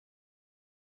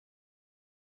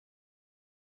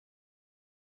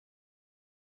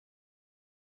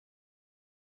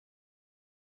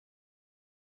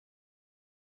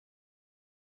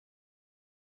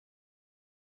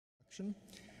introduction.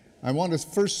 I want to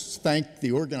first thank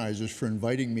the organizers for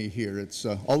inviting me here. It's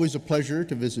always a pleasure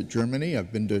to visit Germany.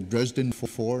 I've been to Dresden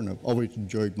before and I've always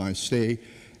enjoyed my stay.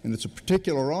 And it's a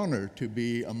particular honor to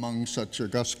be among such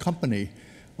august company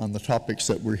on the topics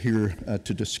that we're here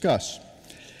to discuss.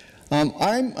 I'm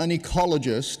an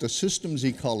ecologist, a systems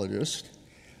ecologist.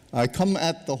 I come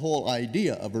at the whole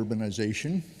idea of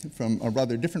urbanization from a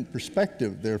rather different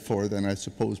perspective, therefore, than I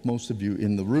suppose most of you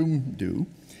in the room do.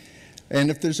 And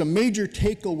if there's a major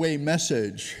takeaway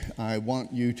message I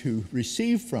want you to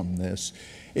receive from this,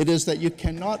 it is that you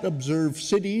cannot observe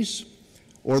cities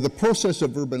or the process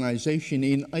of urbanization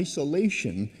in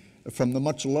isolation from the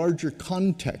much larger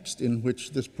context in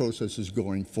which this process is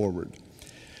going forward.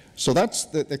 So that's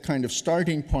the kind of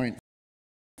starting point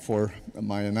for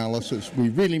my analysis. We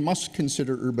really must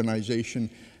consider urbanization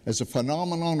as a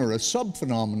phenomenon or a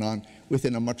sub-phenomenon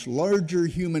within a much larger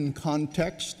human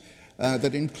context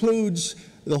that includes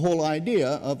the whole idea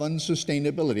of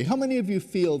unsustainability. How many of you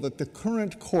feel that the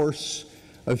current course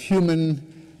of human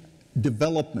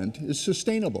development is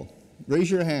sustainable?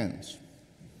 Raise your hands.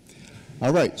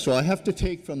 All right, so I have to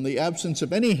take from the absence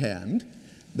of any hand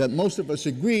that most of us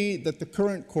agree that the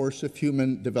current course of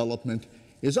human development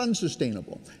is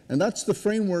unsustainable. And that's the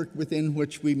framework within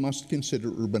which we must consider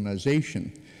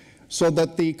urbanization. So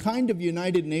that the kind of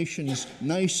United Nations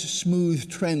nice, smooth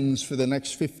trends for the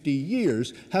next 50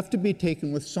 years have to be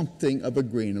taken with something of a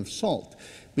grain of salt,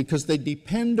 because they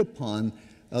depend upon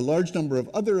a large number of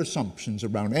other assumptions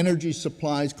around energy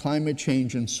supplies, climate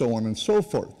change, and so on and so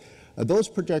forth. Those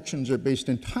projections are based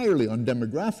entirely on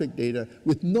demographic data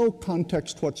with no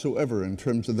context whatsoever in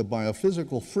terms of the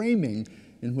biophysical framing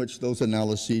in which those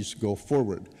analyses go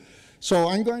forward. So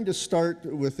I'm going to start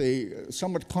with a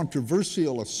somewhat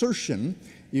controversial assertion.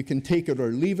 You can take it or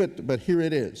leave it, but here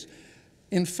it is.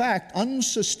 In fact,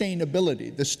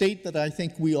 unsustainability, the state that I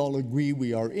think we all agree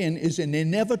we are in, is an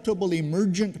inevitable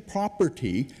emergent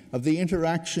property of the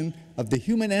interaction of the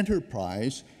human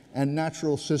enterprise and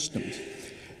natural systems.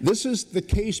 This is the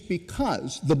case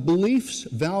because the beliefs,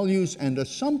 values, and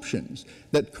assumptions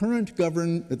that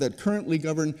currently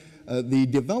govern the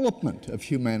development of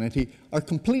humanity are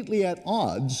completely at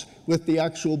odds with the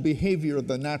actual behavior of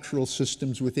the natural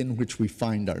systems within which we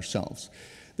find ourselves.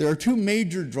 There are two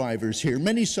major drivers here,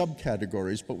 many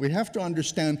subcategories, but we have to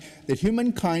understand that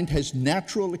humankind has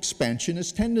natural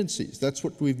expansionist tendencies. That's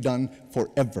what we've done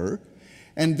forever.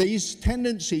 And these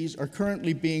tendencies are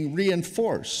currently being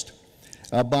reinforced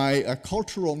by a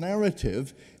cultural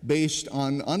narrative based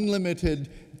on unlimited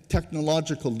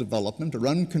technological development or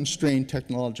unconstrained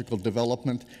technological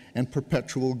development and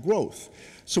perpetual growth.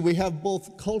 So we have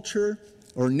both culture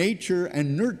or nature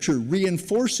and nurture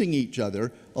reinforcing each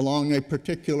other along a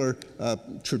particular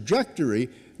trajectory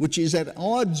which is at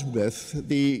odds with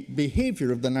the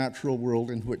behavior of the natural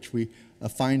world in which we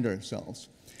find ourselves.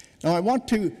 Now I want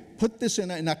to put this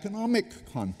in an economic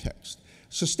context.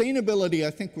 Sustainability, I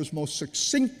think, was most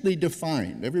succinctly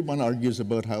defined. Everyone argues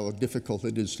about how difficult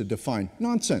it is to define.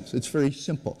 Nonsense. It's very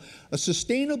simple. A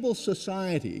sustainable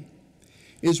society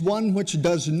is one which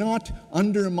does not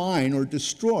undermine or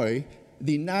destroy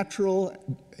the natural,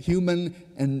 human,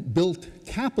 and built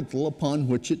capital upon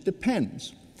which it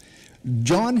depends.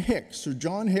 John Hicks in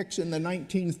the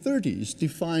 1930s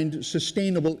defined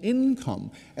sustainable income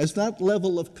as that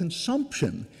level of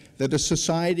consumption that a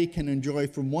society can enjoy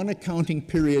from one accounting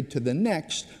period to the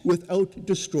next without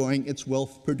destroying its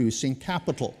wealth-producing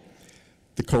capital.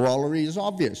 The corollary is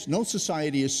obvious. No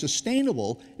society is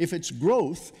sustainable if its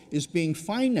growth is being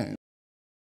financed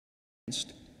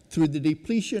through the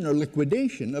depletion or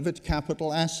liquidation of its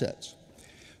capital assets.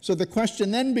 So the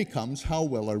question then becomes, how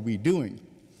well are we doing?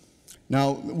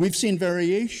 Now, we've seen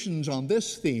variations on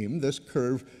this theme, this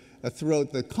curve,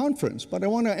 throughout the conference, but I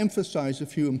want to emphasize a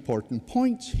few important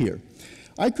points here.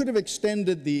 I could have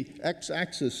extended the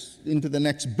x-axis into the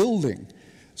next building.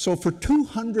 So for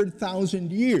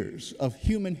 200,000 years of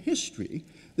human history,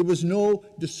 there was no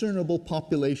discernible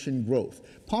population growth.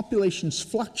 Populations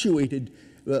fluctuated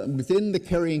within the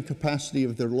carrying capacity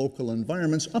of their local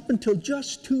environments up until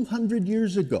just 200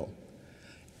 years ago.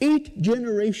 8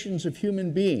 generations of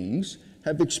human beings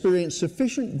have experienced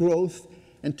sufficient growth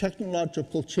and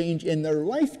technological change in their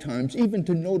lifetimes even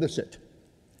to notice it.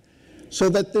 So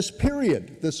that this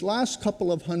period, this last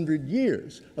couple of hundred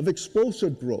years of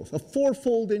explosive growth, a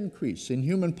 4-fold increase in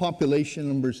human population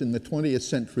numbers in the 20th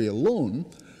century alone,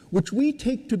 which we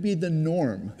take to be the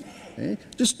norm.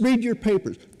 Just read your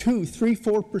papers. 2, 3,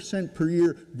 4% per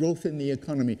year growth in the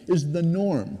economy is the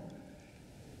norm.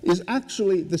 is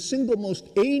actually the single most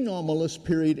anomalous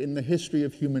period in the history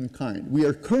of humankind. We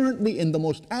are currently in the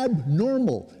most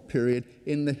abnormal period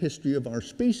in the history of our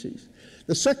species.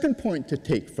 The second point to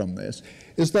take from this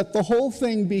is that the whole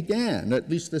thing began, at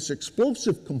least this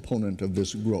explosive component of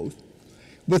this growth,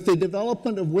 with the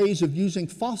development of ways of using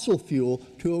fossil fuel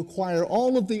to acquire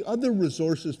all of the other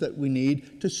resources that we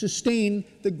need to sustain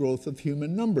the growth of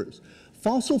human numbers.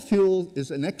 Fossil fuel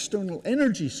is an external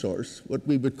energy source, what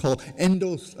we would call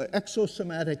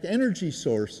exosomatic energy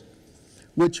source,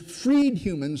 which freed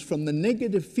humans from the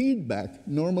negative feedback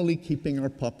normally keeping our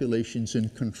populations in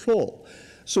control.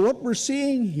 So what we're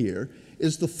seeing here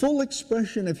is the full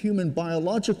expression of human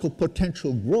biological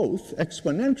potential growth,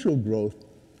 exponential growth,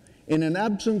 in an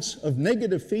absence of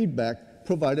negative feedback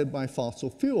provided by fossil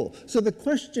fuel. So the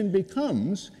question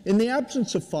becomes, in the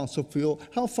absence of fossil fuel,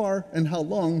 how far and how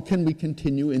long can we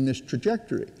continue in this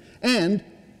trajectory? And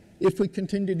if we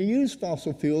continue to use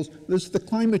fossil fuels, there's the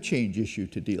climate change issue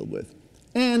to deal with.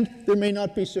 And there may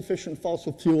not be sufficient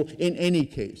fossil fuel in any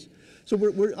case. So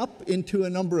we're up into a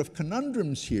number of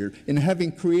conundrums here in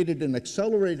having created an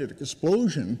accelerated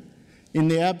explosion in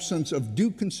the absence of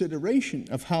due consideration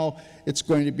of how it's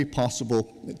going to be possible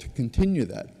to continue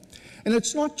that. And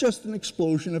it's not just an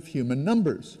explosion of human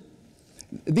numbers.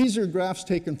 These are graphs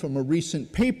taken from a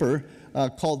recent paper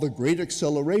called The Great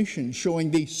Acceleration,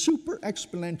 showing the super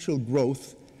exponential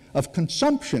growth of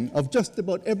consumption of just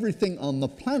about everything on the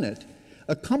planet,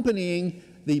 accompanying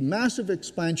the massive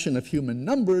expansion of human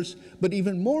numbers, but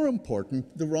even more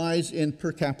important, the rise in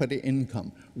per capita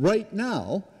income. Right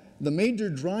now, the major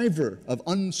driver of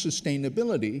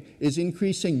unsustainability is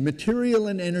increasing material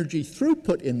and energy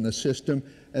throughput in the system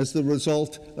as the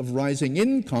result of rising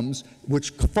incomes,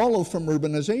 which follow from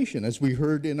urbanization. As we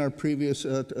heard in our previous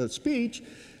speech,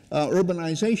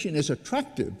 urbanization is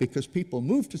attractive because people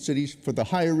move to cities for the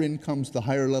higher incomes, the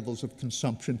higher levels of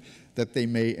consumption that they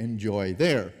may enjoy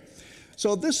there.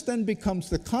 So this then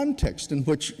becomes the context in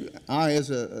which I,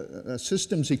 as a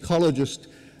systems ecologist,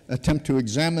 attempt to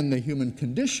examine the human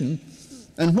condition.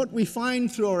 And what we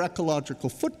find through our ecological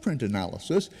footprint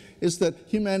analysis is that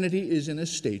humanity is in a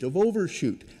state of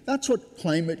overshoot. That's what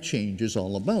climate change is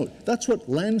all about. That's what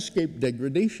landscape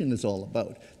degradation is all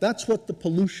about. That's what the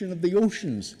pollution of the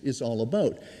oceans is all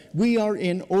about. We are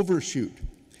in overshoot.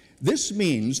 This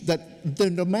means that the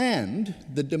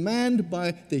demand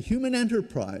by the human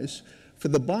enterprise for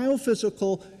the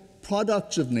biophysical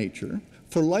products of nature,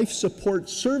 for life support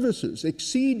services,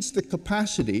 exceeds the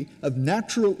capacity of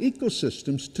natural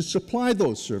ecosystems to supply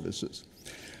those services.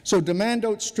 So demand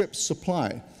outstrips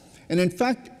supply. And in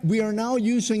fact, we are now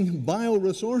using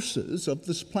bioresources of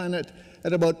this planet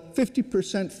at about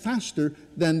 50% faster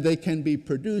than they can be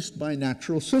produced by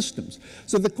natural systems.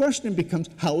 So the question becomes,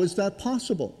 how is that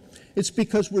possible? It's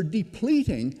because we're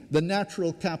depleting the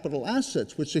natural capital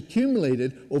assets which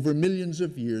accumulated over millions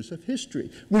of years of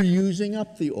history. We're using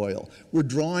up the oil. We're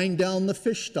drawing down the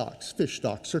fish stocks. Fish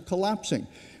stocks are collapsing.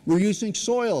 We're using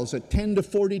soils at 10 to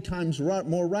 40 times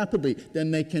more rapidly than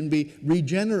they can be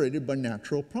regenerated by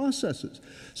natural processes.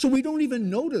 So we don't even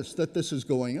notice that this is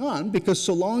going on, because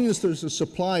so long as there's a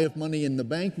supply of money in the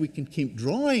bank, we can keep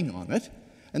drawing on it.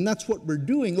 And that's what we're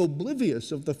doing,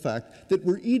 oblivious of the fact that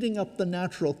we're eating up the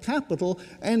natural capital,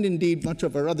 and indeed much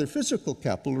of our other physical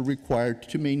capital required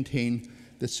to maintain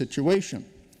the situation.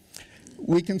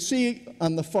 We can see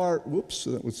on the far, whoops,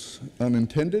 that was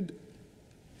unintended,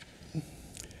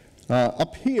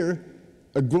 up here,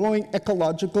 a growing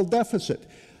ecological deficit.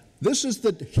 This is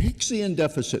the Hicksian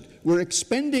deficit. We're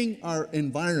expending our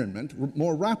environment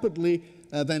more rapidly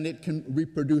than it can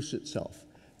reproduce itself.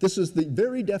 This is the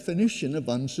very definition of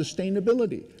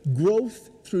unsustainability, growth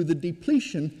through the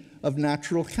depletion of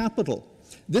natural capital.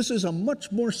 This is a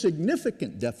much more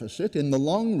significant deficit in the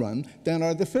long run than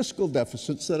are the fiscal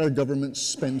deficits that our governments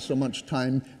spend so much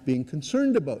time being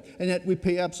concerned about. And yet we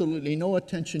pay absolutely no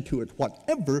attention to it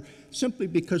whatever, simply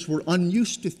because we're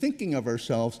unused to thinking of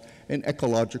ourselves in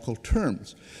ecological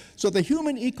terms. So the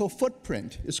human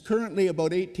eco-footprint is currently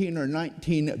about 18 or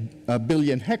 19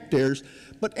 billion hectares,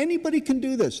 but anybody can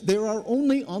do this. There are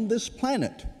only on this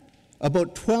planet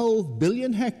about 12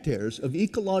 billion hectares of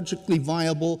ecologically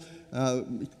viable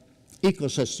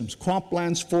ecosystems,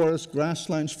 croplands, forests,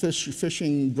 grasslands,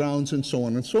 fishing grounds, and so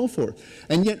on and so forth.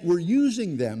 And yet we're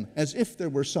using them as if there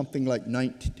were something like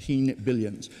 19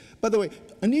 billions. By the way,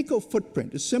 an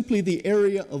eco-footprint is simply the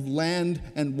area of land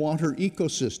and water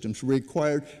ecosystems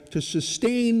required to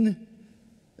sustain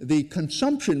the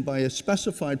consumption by a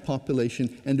specified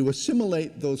population and to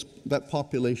assimilate that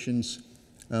population's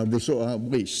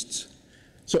wastes.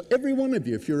 So every one of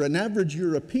you, if you're an average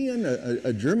European,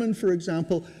 a German, for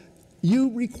example,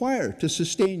 you require to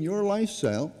sustain your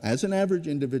lifestyle as an average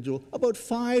individual about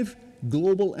 5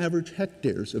 global average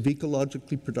hectares of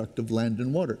ecologically productive land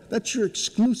and water. That's your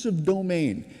exclusive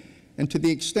domain. And to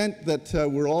the extent that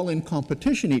we're all in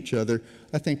competition each other,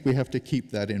 I think we have to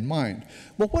keep that in mind.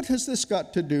 Well, what has this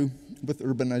got to do with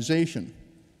urbanization?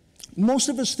 Most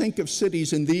of us think of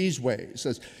cities in these ways,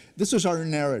 as this is our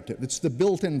narrative. It's the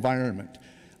built environment,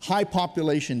 high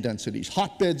population densities,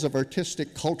 hotbeds of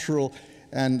artistic, cultural,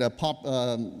 and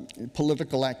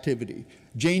political activity.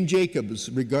 Jane Jacobs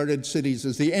regarded cities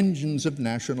as the engines of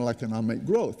national economic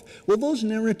growth. Well, those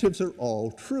narratives are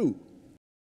all true.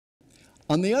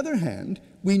 On the other hand,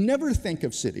 we never think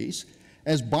of cities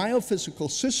as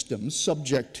biophysical systems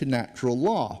subject to natural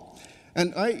law.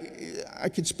 And I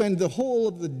could spend the whole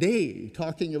of the day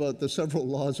talking about the several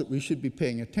laws that we should be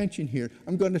paying attention here.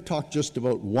 I'm going to talk just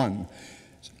about one.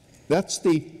 That's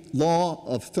the law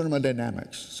of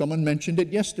thermodynamics. Someone mentioned it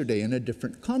yesterday in a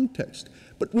different context.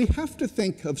 But we have to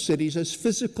think of cities as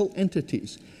physical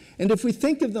entities. And if we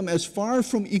think of them as far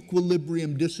from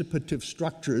equilibrium dissipative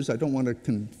structures, I don't want to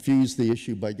confuse the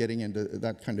issue by getting into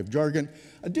that kind of jargon,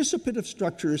 a dissipative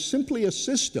structure is simply a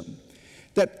system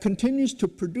that continues to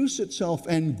produce itself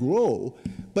and grow,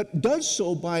 but does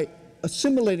so by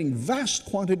assimilating vast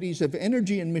quantities of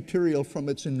energy and material from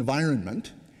its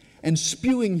environment and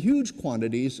spewing huge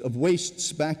quantities of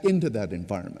wastes back into that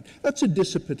environment. That's a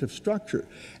dissipative structure,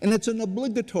 and it's an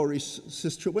obligatory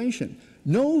situation.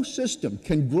 No system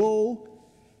can grow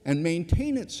and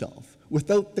maintain itself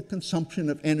without the consumption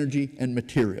of energy and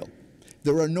material.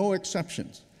 There are no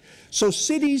exceptions. So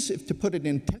cities, to put it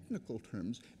in technical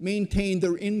terms, maintain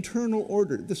their internal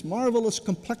order. This marvelous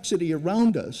complexity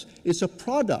around us is a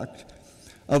product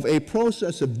of a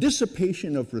process of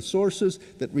dissipation of resources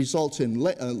that results in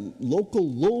local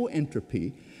low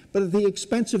entropy, but at the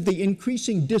expense of the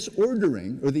increasing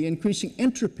disordering or the increasing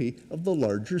entropy of the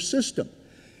larger system.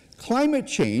 Climate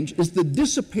change is the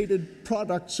dissipated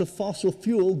products of fossil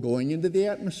fuel going into the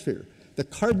atmosphere. The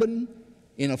carbon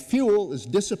in a fuel is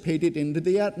dissipated into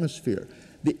the atmosphere.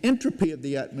 The entropy of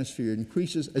the atmosphere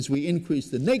increases as we increase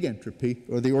the negentropy,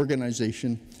 or the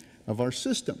organization of our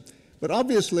system. But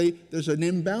obviously, there's an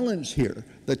imbalance here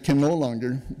that can no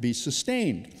longer be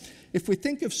sustained. If we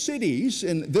think of cities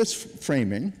in this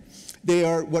framing, they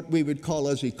are what we would call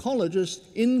as ecologists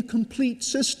incomplete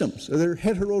systems, or they're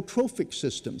heterotrophic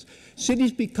systems.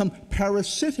 Cities become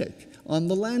parasitic on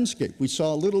the landscape. We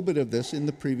saw a little bit of this in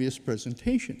the previous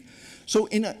presentation. So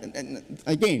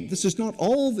again, this is not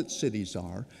all that cities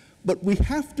are, but we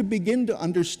have to begin to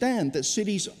understand that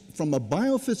cities, from a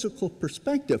biophysical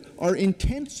perspective, are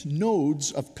intense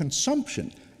nodes of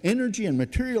consumption, energy and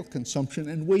material consumption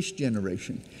and waste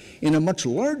generation, in a much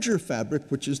larger fabric,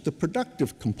 which is the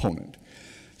productive component.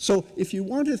 So if you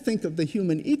want to think of the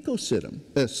human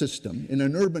ecosystem in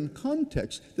an urban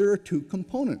context, there are two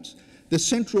components. The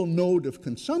central node of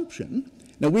consumption,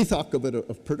 now we talk of it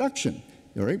of production.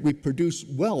 All right? We produce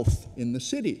wealth in the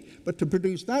city, but to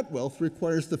produce that wealth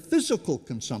requires the physical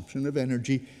consumption of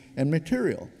energy and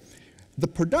material. The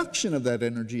production of that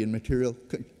energy and material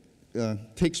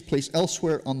takes place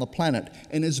elsewhere on the planet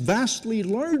and is vastly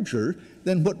larger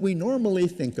than what we normally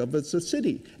think of as a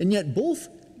city. And yet both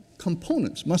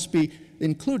components must be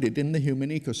included in the human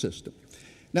ecosystem.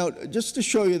 Now, just to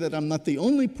show you that I'm not the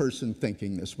only person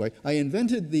thinking this way, I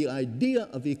invented the idea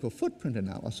of eco-footprint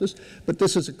analysis, but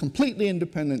this is a completely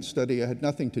independent study I had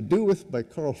nothing to do with, by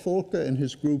Carl Folke and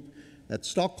his group at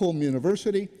Stockholm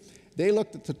University. They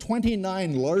looked at the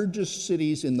 29 largest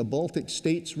cities in the Baltic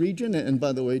States region, and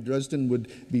by the way, Dresden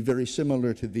would be very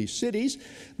similar to these cities.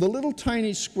 The little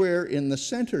tiny square in the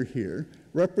center here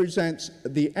represents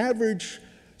the average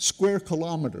square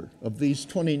kilometer of these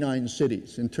 29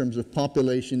 cities in terms of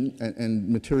population and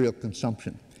material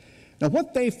consumption. Now,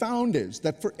 what they found is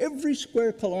that for every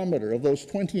square kilometer of those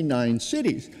 29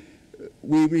 cities,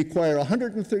 we require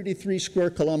 133 square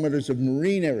kilometers of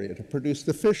marine area to produce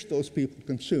the fish those people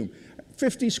consume,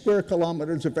 50 square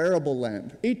kilometers of arable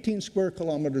land, 18 square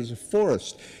kilometers of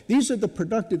forest. These are the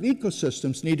productive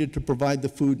ecosystems needed to provide the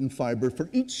food and fiber for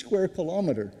each square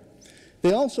kilometer.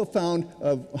 They also found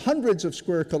hundreds of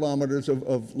square kilometers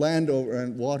of land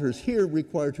and waters here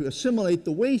required to assimilate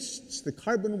the wastes, the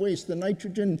carbon waste, the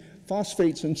nitrogen,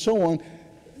 phosphates, and so on,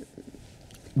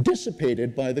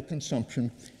 dissipated by the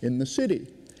consumption in the city.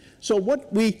 So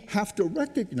what we have to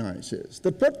recognize is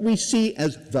that what we see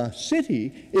as the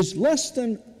city is less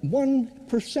than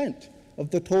 1% of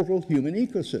the total human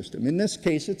ecosystem. In this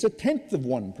case, it's 1/10 of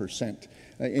 1%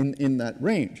 in that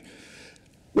range.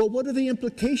 Well, what are the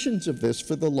implications of this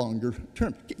for the longer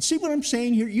term? See what I'm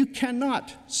saying here? You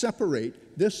cannot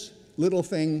separate this little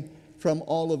thing from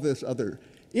all of this other.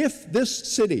 If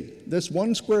this city, this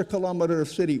 1 square kilometer of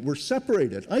city, were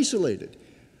separated, isolated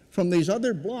from these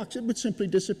other blocks, it would simply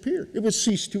disappear. It would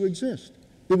cease to exist.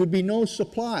 There would be no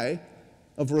supply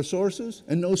of resources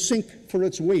and no sink for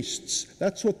its wastes.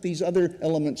 That's what these other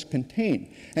elements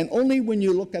contain. And only when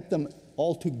you look at them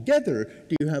all together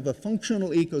do you have a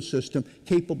functional ecosystem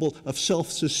capable of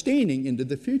self-sustaining into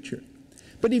the future.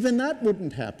 But even that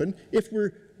wouldn't happen if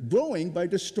we're growing by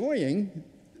destroying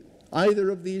either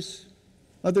of these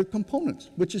other components,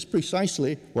 which is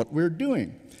precisely what we're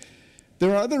doing.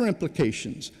 There are other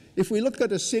implications. If we look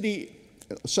at a city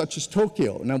such as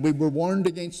Tokyo, now we were warned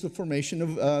against the formation of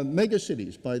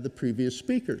megacities by the previous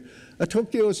speaker.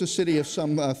 Tokyo is a city of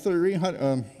some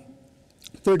 35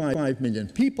 million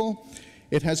people.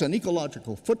 It has an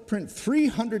ecological footprint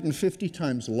 350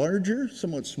 times larger,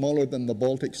 somewhat smaller than the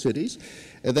Baltic cities,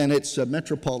 than its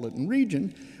metropolitan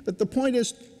region. But the point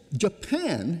is,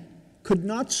 Japan could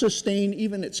not sustain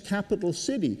even its capital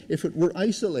city if it were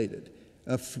isolated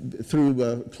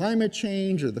through climate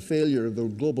change or the failure of the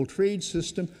global trade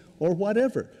system or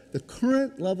whatever. The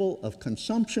current level of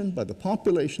consumption by the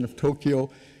population of Tokyo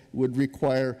would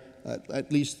require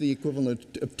at least the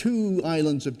equivalent of 2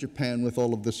 islands of Japan with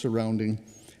all of the surrounding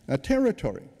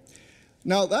territory.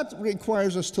 Now, that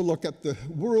requires us to look at the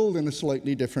world in a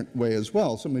slightly different way as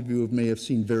well. Some of you may have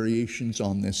seen variations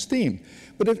on this theme.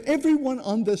 But if everyone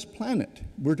on this planet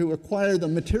were to acquire the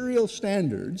material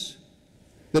standards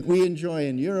that we enjoy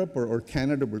in Europe or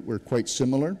Canada, we're quite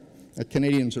similar.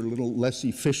 Canadians are a little less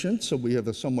efficient, so we have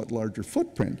a somewhat larger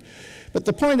footprint. But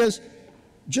the point is,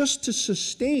 just to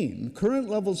sustain current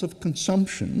levels of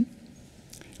consumption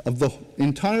of the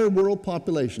entire world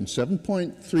population,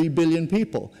 7.3 billion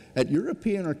people, at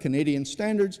European or Canadian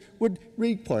standards would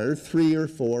require 3 or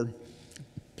 4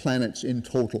 planets in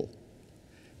total.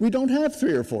 We don't have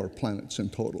 3 or 4 planets in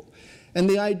total. And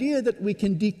the idea that we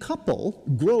can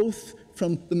decouple growth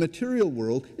from the material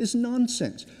world is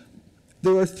nonsense.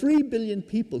 There are 3 billion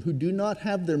people who do not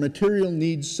have their material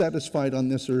needs satisfied on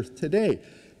this earth today.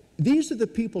 These are the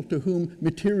people to whom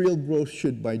material growth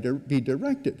should be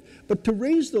directed. But to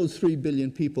raise those 3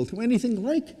 billion people to anything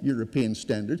like European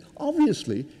standard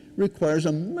obviously requires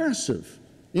a massive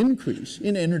increase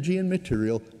in energy and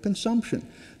material consumption.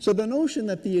 So the notion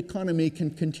that the economy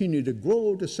can continue to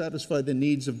grow to satisfy the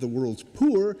needs of the world's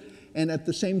poor and at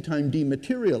the same time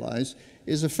dematerialize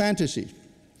is a fantasy.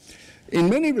 In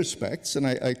many respects, and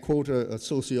I quote a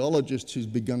sociologist who's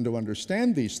begun to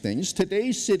understand these things,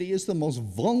 today's city is the most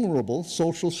vulnerable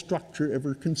social structure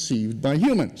ever conceived by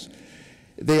humans.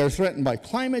 They are threatened by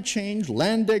climate change,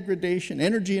 land degradation,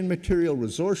 energy and material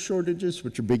resource shortages,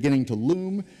 which are beginning to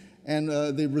loom, and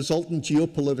the resultant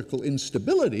geopolitical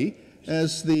instability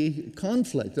as the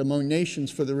conflict among nations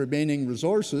for the remaining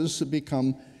resources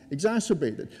become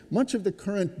exacerbated. Much of the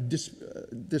current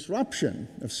disruption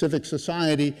of civic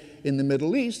society in the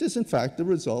Middle East is in fact the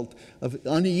result of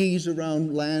unease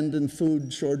around land and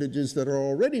food shortages that are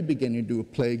already beginning to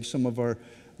plague some of our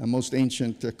most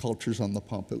ancient cultures on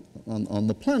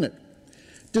the planet.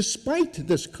 Despite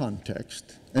this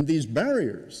context and these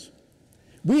barriers,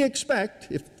 we expect,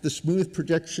 if the smooth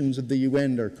projections of the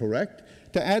UN are correct,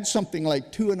 to add something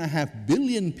like 2.5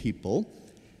 billion people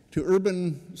to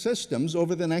urban systems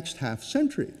over the next half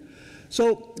century.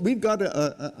 So we've got,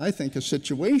 I think, a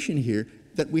situation here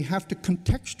that we have to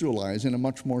contextualize in a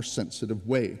much more sensitive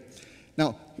way.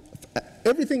 Now,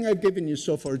 everything I've given you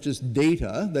so far is just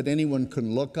data that anyone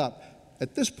can look up.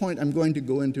 At this point, I'm going to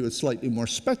go into a slightly more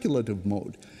speculative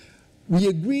mode. We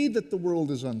agree that the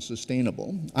world is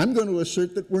unsustainable. I'm going to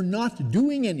assert that we're not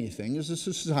doing anything as a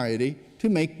society to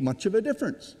make much of a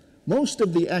difference. Most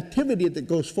of the activity that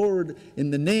goes forward in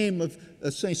the name of,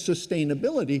 say,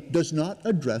 sustainability does not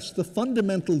address the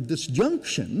fundamental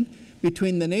disjunction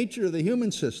between the nature of the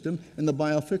human system and the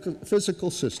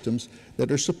biophysical systems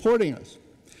that are supporting us.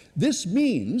 This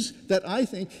means that I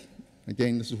think,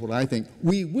 again, this is what I think,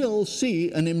 we will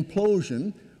see an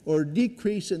implosion or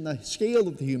decrease in the scale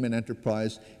of the human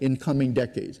enterprise in coming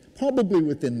decades, probably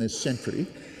within this century,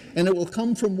 and it will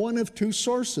come from one of 2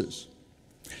 sources.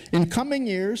 In coming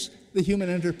years, the human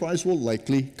enterprise will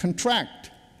likely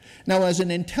contract. Now, as an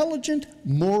intelligent,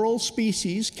 moral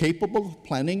species capable of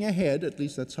planning ahead, at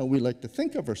least that's how we like to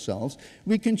think of ourselves,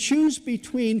 we can choose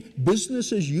between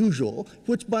business as usual,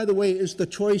 which, by the way, is the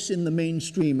choice in the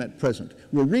mainstream at present.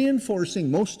 We're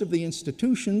reinforcing most of the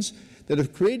institutions that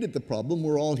have created the problem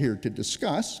we're all here to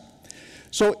discuss.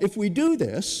 So if we do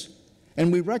this,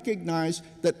 and we recognize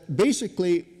that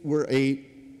basically we're a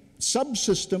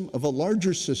subsystem of a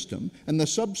larger system, and the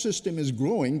subsystem is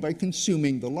growing by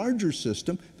consuming the larger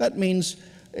system, that means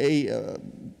a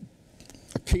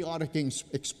chaotic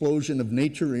explosion of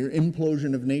nature or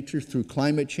implosion of nature through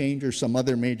climate change or some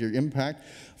other major impact,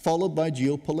 followed by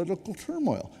geopolitical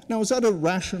turmoil. Now, is that a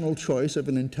rational choice of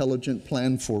an intelligent,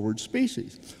 planned forward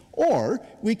species? Or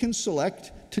we can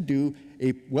select to do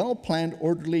a well-planned,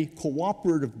 orderly,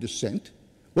 cooperative descent.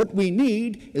 What we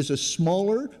need is a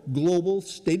smaller, global,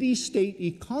 steady-state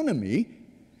economy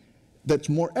that's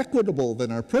more equitable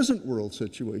than our present world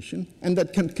situation and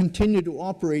that can continue to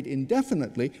operate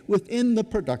indefinitely within the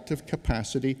productive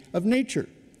capacity of nature.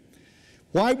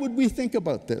 Why would we think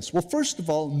about this? Well, first of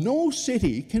all, no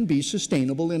city can be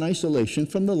sustainable in isolation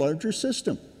from the larger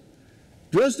system.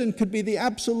 Dresden could be the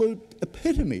absolute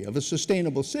epitome of a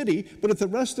sustainable city, but if the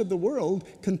rest of the world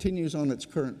continues on its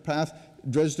current path,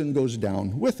 Dresden goes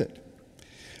down with it.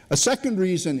 A second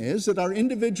reason is that our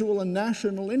individual and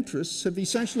national interests have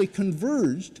essentially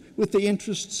converged with the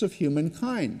interests of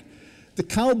humankind. The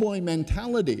cowboy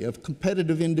mentality of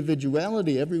competitive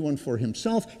individuality, everyone for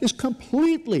himself, is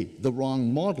completely the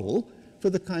wrong model for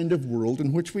the kind of world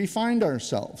in which we find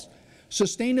ourselves.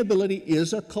 Sustainability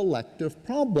is a collective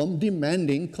problem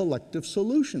demanding collective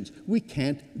solutions. We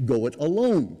can't go it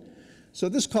alone. So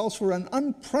this calls for an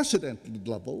unprecedented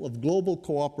level of global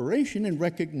cooperation in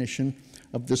recognition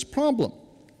of this problem.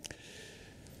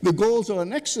 The goals of a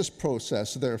nexus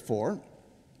process, therefore,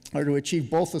 are to achieve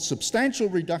both a substantial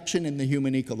reduction in the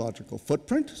human ecological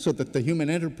footprint so that the human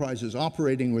enterprise is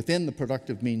operating within the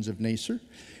productive means of nature.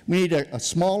 We need a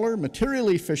smaller,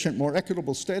 materially efficient, more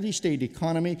equitable, steady-state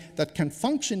economy that can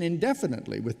function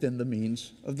indefinitely within the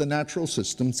means of the natural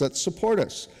systems that support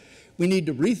us. We need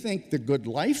to rethink the good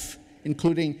life,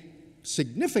 including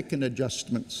significant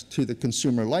adjustments to the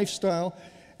consumer lifestyle,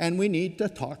 and we need to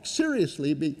talk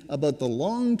seriously about the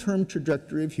long-term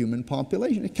trajectory of human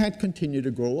population. It can't continue to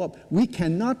grow up. We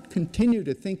cannot continue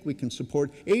to think we can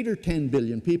support 8 or 10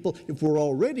 billion people if we're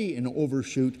already in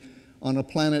overshoot on a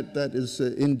planet that is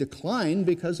in decline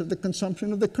because of the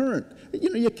consumption of the current.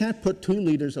 You know, you can't put 2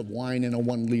 liters of wine in a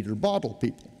 1-liter bottle,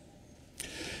 people.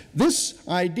 This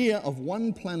idea of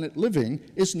one planet living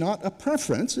is not a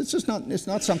preference. It's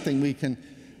not something we can,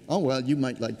 oh, well, you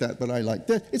might like that, but I like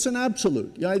that. It's an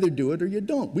absolute. You either do it or you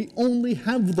don't. We only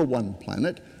have the one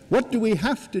planet. What do we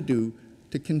have to do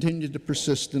to continue to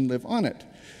persist and live on it?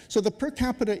 So the per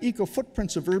capita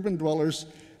eco-footprints of urban dwellers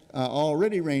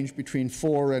already range between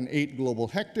 4 and 8 global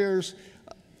hectares.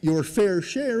 Your fair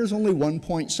share is only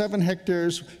 1.7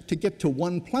 hectares to get to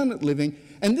one planet living.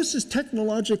 And this is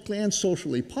technologically and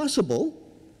socially possible.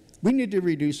 We need to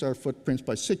reduce our footprints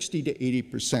by 60 to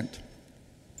 80%.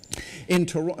 In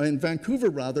Vancouver,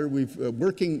 we're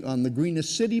working on the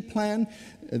Greenest City Plan.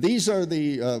 These are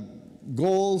the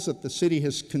goals that the city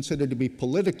has considered to be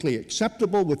politically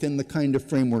acceptable within the kind of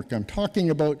framework I'm talking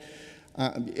about.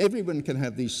 Everyone can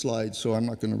have these slides, so I'm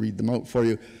not going to read them out for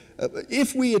you.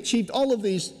 If we achieved all of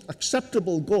these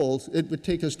acceptable goals, it would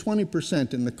take us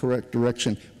 20% in the correct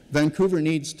direction. Vancouver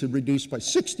needs to reduce by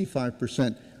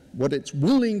 65%. What it's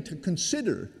willing to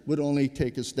consider would only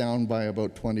take us down by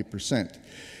about 20%.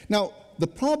 Now, the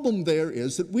problem there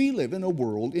is that we live in a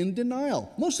world in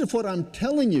denial. Most of what I'm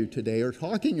telling you today or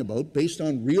talking about, based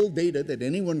on real data that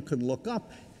anyone can look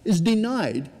up, is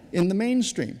denied in the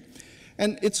mainstream.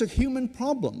 And it's a human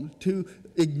problem to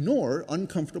ignore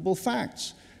uncomfortable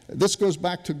facts. This goes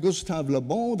back to Gustave Le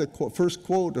Bon, the first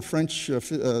quote, a French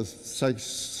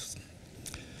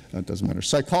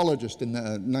psychologist in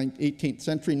the 18th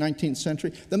century, 19th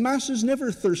century. The masses never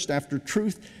thirst after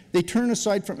truth. They turn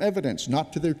aside from evidence,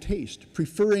 not to their taste,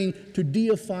 preferring to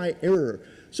deify error.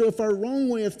 So if our wrong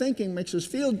way of thinking makes us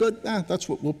feel good, that's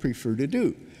what we'll prefer to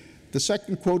do. The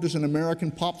second quote is an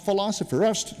American pop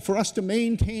philosopher. For us to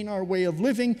maintain our way of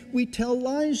living, we tell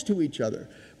lies to each other.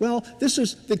 Well, this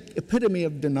is the epitome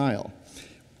of denial.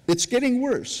 It's getting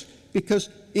worse because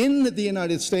in the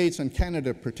United States and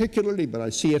Canada particularly, but I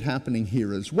see it happening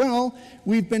here as well,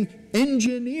 we've been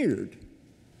engineered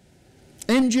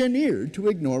to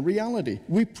ignore reality.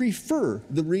 We prefer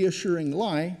the reassuring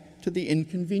lie to the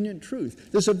inconvenient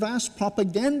truth. There's a vast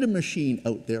propaganda machine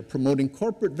out there promoting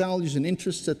corporate values and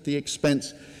interests at the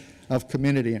expense of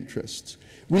community interests.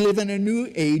 We live in a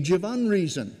new age of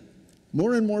unreason.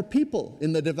 More and more people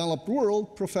in the developed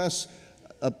world profess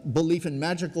a belief in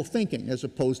magical thinking as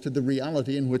opposed to the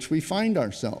reality in which we find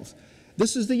ourselves.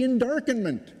 This is the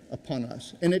endarkenment upon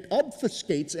us, and it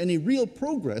obfuscates any real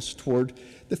progress toward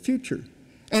the future.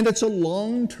 And it's a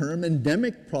long-term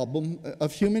endemic problem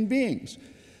of human beings.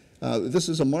 This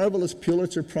is a marvelous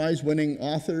Pulitzer Prize-winning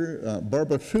author,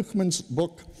 Barbara Tuchman's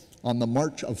book on the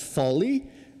March of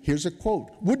Folly. Here's a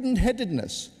quote: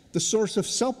 "Wooden-headedness, the source of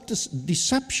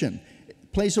self-deception,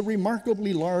 plays a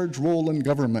remarkably large role in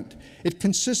government. It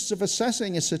consists of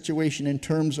assessing a situation in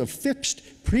terms of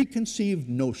fixed, preconceived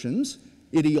notions,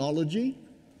 ideology,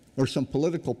 or some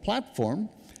political platform,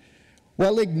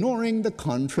 while ignoring the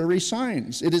contrary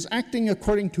signs. It is acting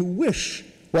according to wish,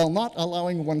 while not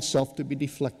allowing oneself to be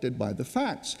deflected by the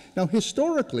facts. Now,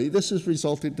 historically, this has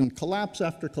resulted in collapse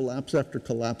after collapse after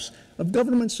collapse of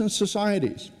governments and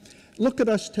societies. Look at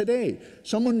us today.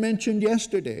 Someone mentioned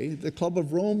yesterday the Club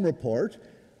of Rome report,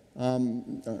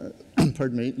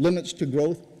 pardon me, limits to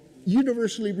growth,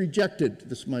 universally rejected,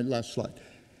 this is my last slide,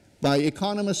 by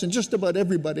economists and just about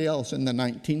everybody else in the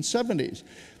 1970s.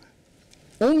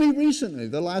 Only recently,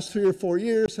 the last 3 or 4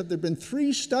 years, have there been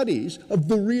 3 studies of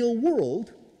the real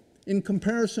world in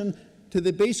comparison to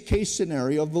the base case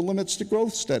scenario of the limits to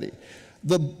growth study.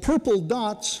 The purple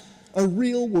dots are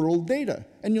real world data,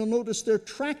 and you'll notice they're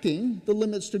tracking the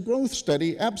limits to growth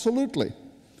study absolutely,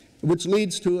 which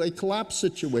leads to a collapse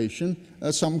situation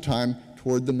sometime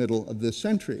toward the middle of this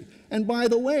century. And by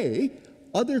the way,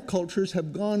 other cultures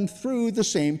have gone through the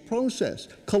same process.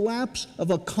 Collapse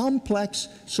of a complex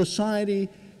society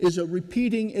is a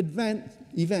repeating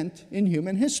event in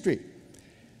human history.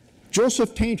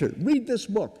 Joseph Tainter, read this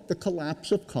book, The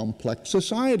Collapse of Complex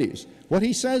Societies. What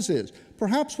he says is,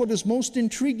 perhaps what is most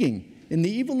intriguing in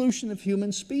the evolution of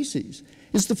human species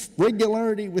is the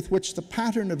regularity with which the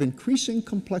pattern of increasing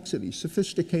complexity,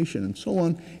 sophistication, and so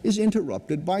on is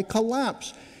interrupted by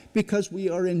collapse, because we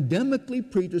are endemically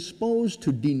predisposed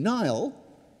to denial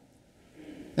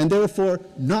and therefore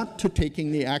not to taking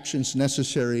the actions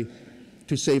necessary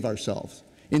to save ourselves.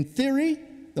 In theory,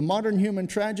 the modern human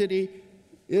tragedy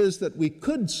is that we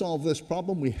could solve this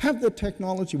problem. We have the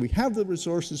technology, we have the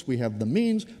resources, we have the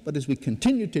means, but as we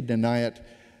continue to deny it,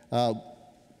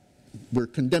 we're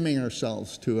condemning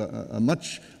ourselves to a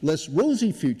much less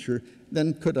rosy future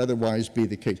than could otherwise be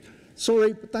the case.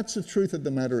 Sorry, but that's the truth of the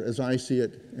matter as I see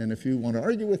it, and if you want to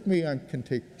argue with me, I can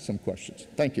take some questions.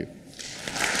 Thank you.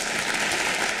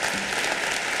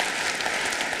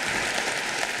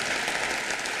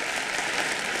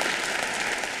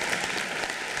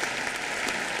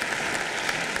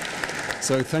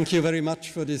 So thank you very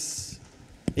much for this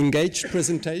engaged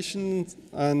presentation,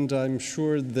 and I'm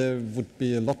sure there would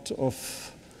be a lot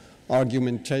of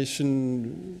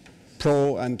argumentation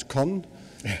pro and con.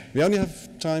 We only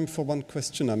have time for one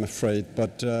question, I'm afraid,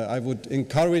 but I would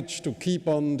encourage to keep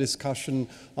on discussion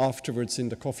afterwards in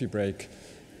the coffee break.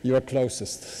 You are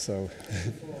closest, so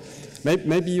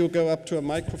maybe you go up to a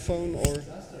microphone or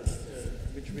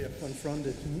which we have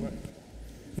confronted.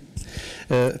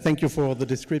 Thank you for the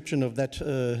description of that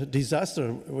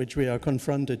disaster which we are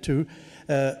confronted to.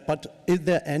 But is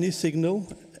there any signal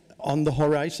on the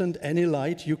horizon, any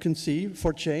light you can see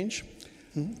for change?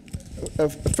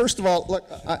 First of all, look,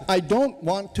 I don't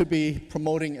want to be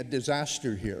promoting a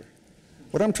disaster here.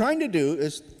 What I'm trying to do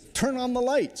is turn on the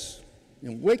lights,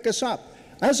 wake us up.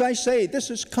 As I say, this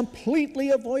is completely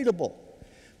avoidable,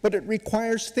 but it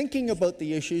requires thinking about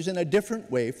the issues in a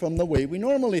different way from the way we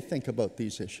normally think about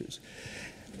these issues.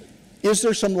 Is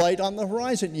there some light on the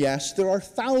horizon? Yes, there are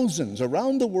thousands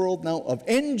around the world now of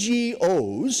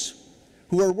NGOs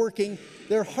who are working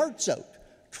their hearts out,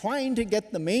 trying to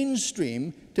get the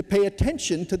mainstream to pay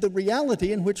attention to the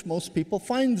reality in which most people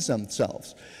find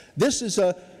themselves. This is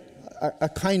a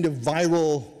kind of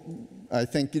viral, I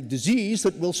think, disease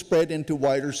that will spread into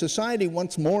wider society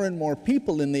once more and more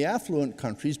people in the affluent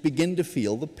countries begin to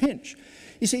feel the pinch.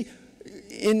 You see,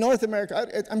 in North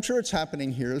America, I'm sure it's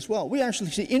happening here as well, we actually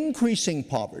see increasing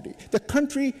poverty. The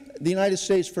country, the United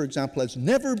States, for example, has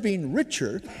never been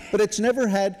richer, but it's never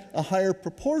had a higher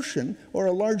proportion or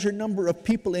a larger number of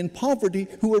people in poverty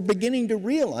who are beginning to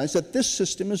realize that this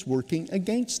system is working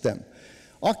against them.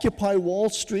 Occupy Wall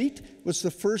Street was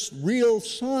the first real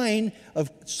sign of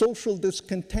social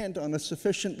discontent on a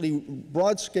sufficiently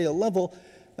broad-scale level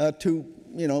to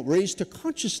raise to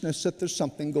consciousness that there's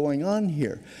something going on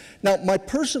here. Now, my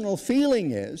personal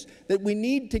feeling is that we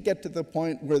need to get to the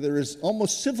point where there is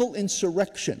almost civil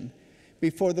insurrection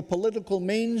before the political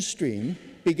mainstream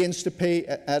begins to pay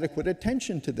adequate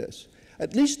attention to this.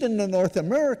 At least in the North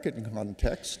American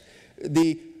context,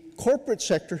 the corporate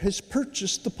sector has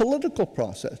purchased the political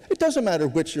process. It doesn't matter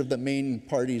which of the main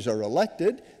parties are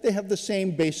elected. They have the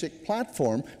same basic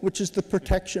platform, which is the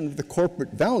protection of the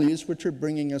corporate values which are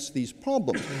bringing us these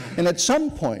problems. And at some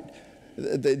point,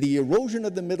 the erosion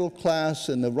of the middle class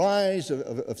and the rise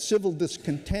of civil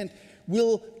discontent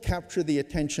will capture the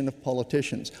attention of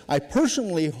politicians. I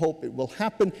personally hope it will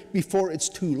happen before it's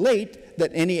too late, that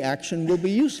any action will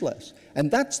be useless. And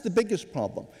that's the biggest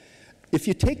problem. If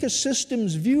you take a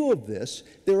systems view of this,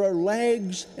 there are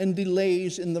lags and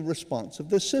delays in the response of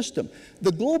the system.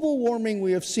 The global warming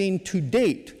we have seen to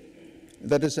date,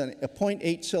 that is a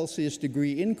 0.8 Celsius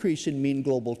degree increase in mean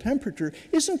global temperature,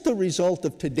 isn't the result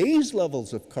of today's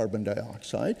levels of carbon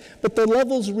dioxide, but the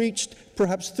levels reached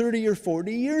perhaps 30 or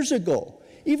 40 years ago.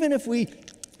 Even if we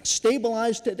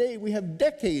stabilize today, we have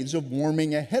decades of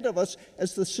warming ahead of us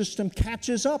as the system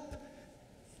catches up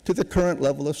to the current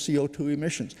level of CO2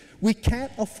 emissions. We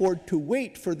can't afford to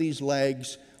wait for these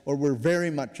lags, or we're very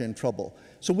much in trouble.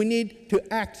 So we need to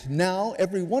act now.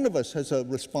 Every one of us has a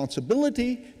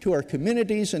responsibility to our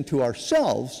communities and to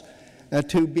ourselves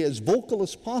to be as vocal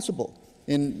as possible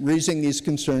in raising these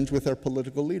concerns with our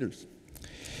political leaders.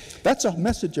 That's a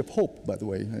message of hope, by the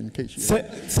way, in case you...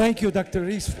 Thank you, Dr.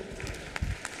 Rees.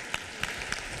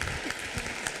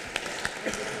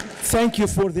 Thank you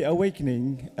for the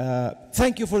awakening.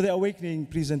 Thank you for the awakening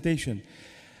presentation.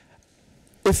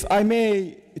 If I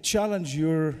may challenge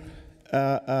your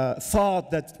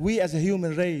thought that we as a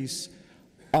human race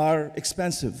are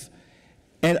expensive,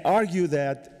 and argue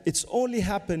that it's only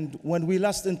happened when we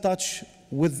lost in touch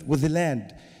with the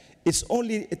land.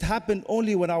 It happened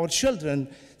only when our children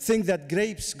think that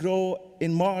grapes grow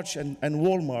in March and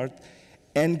Walmart,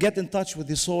 and get in touch with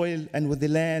the soil and with the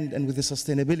land and with the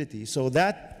sustainability. So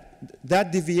that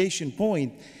deviation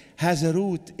point has a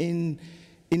root in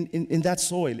that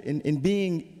soil, in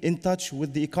being in touch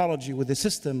with the ecology, with the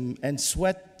system, and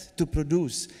sweat to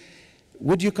produce.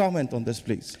 Would you comment on this,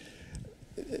 please?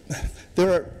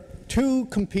 There are two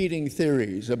competing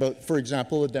theories about, for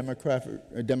example, a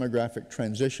demographic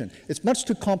transition. It's much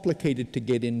too complicated to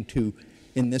get into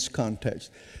in this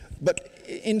context. But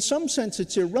in some sense,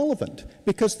 it's irrelevant,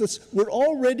 because we're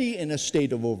already in a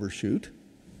state of overshoot.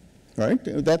 Right?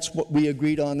 That's what we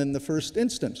agreed on in the first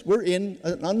instance. We're in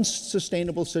an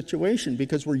unsustainable situation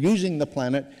because we're using the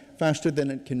planet faster than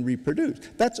it can reproduce.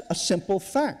 That's a simple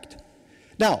fact.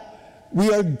 Now,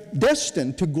 we are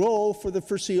destined to grow for the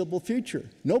foreseeable future.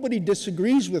 Nobody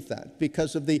disagrees with that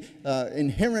because of the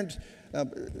inherent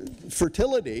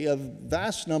fertility of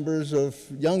vast numbers of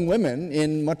young women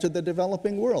in much of the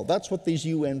developing world. That's what these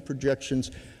UN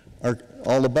projections are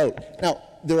all about. Now,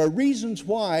 there are reasons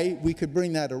why we could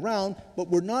bring that around, but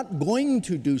we're not going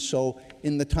to do so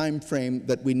in the time frame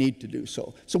that we need to do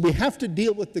so. So we have to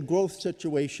deal with the growth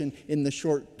situation in the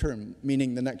short term,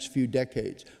 meaning the next few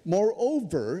decades.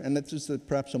 Moreover, and this is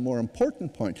perhaps a more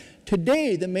important point,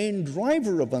 today the main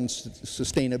driver of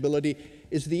unsustainability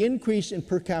is the increase in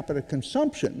per capita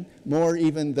consumption, more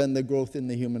even than the growth in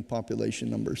the human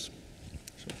population numbers.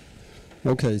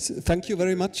 Okay, so thank you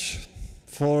very much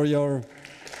for your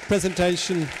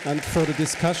presentation and for the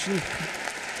discussion.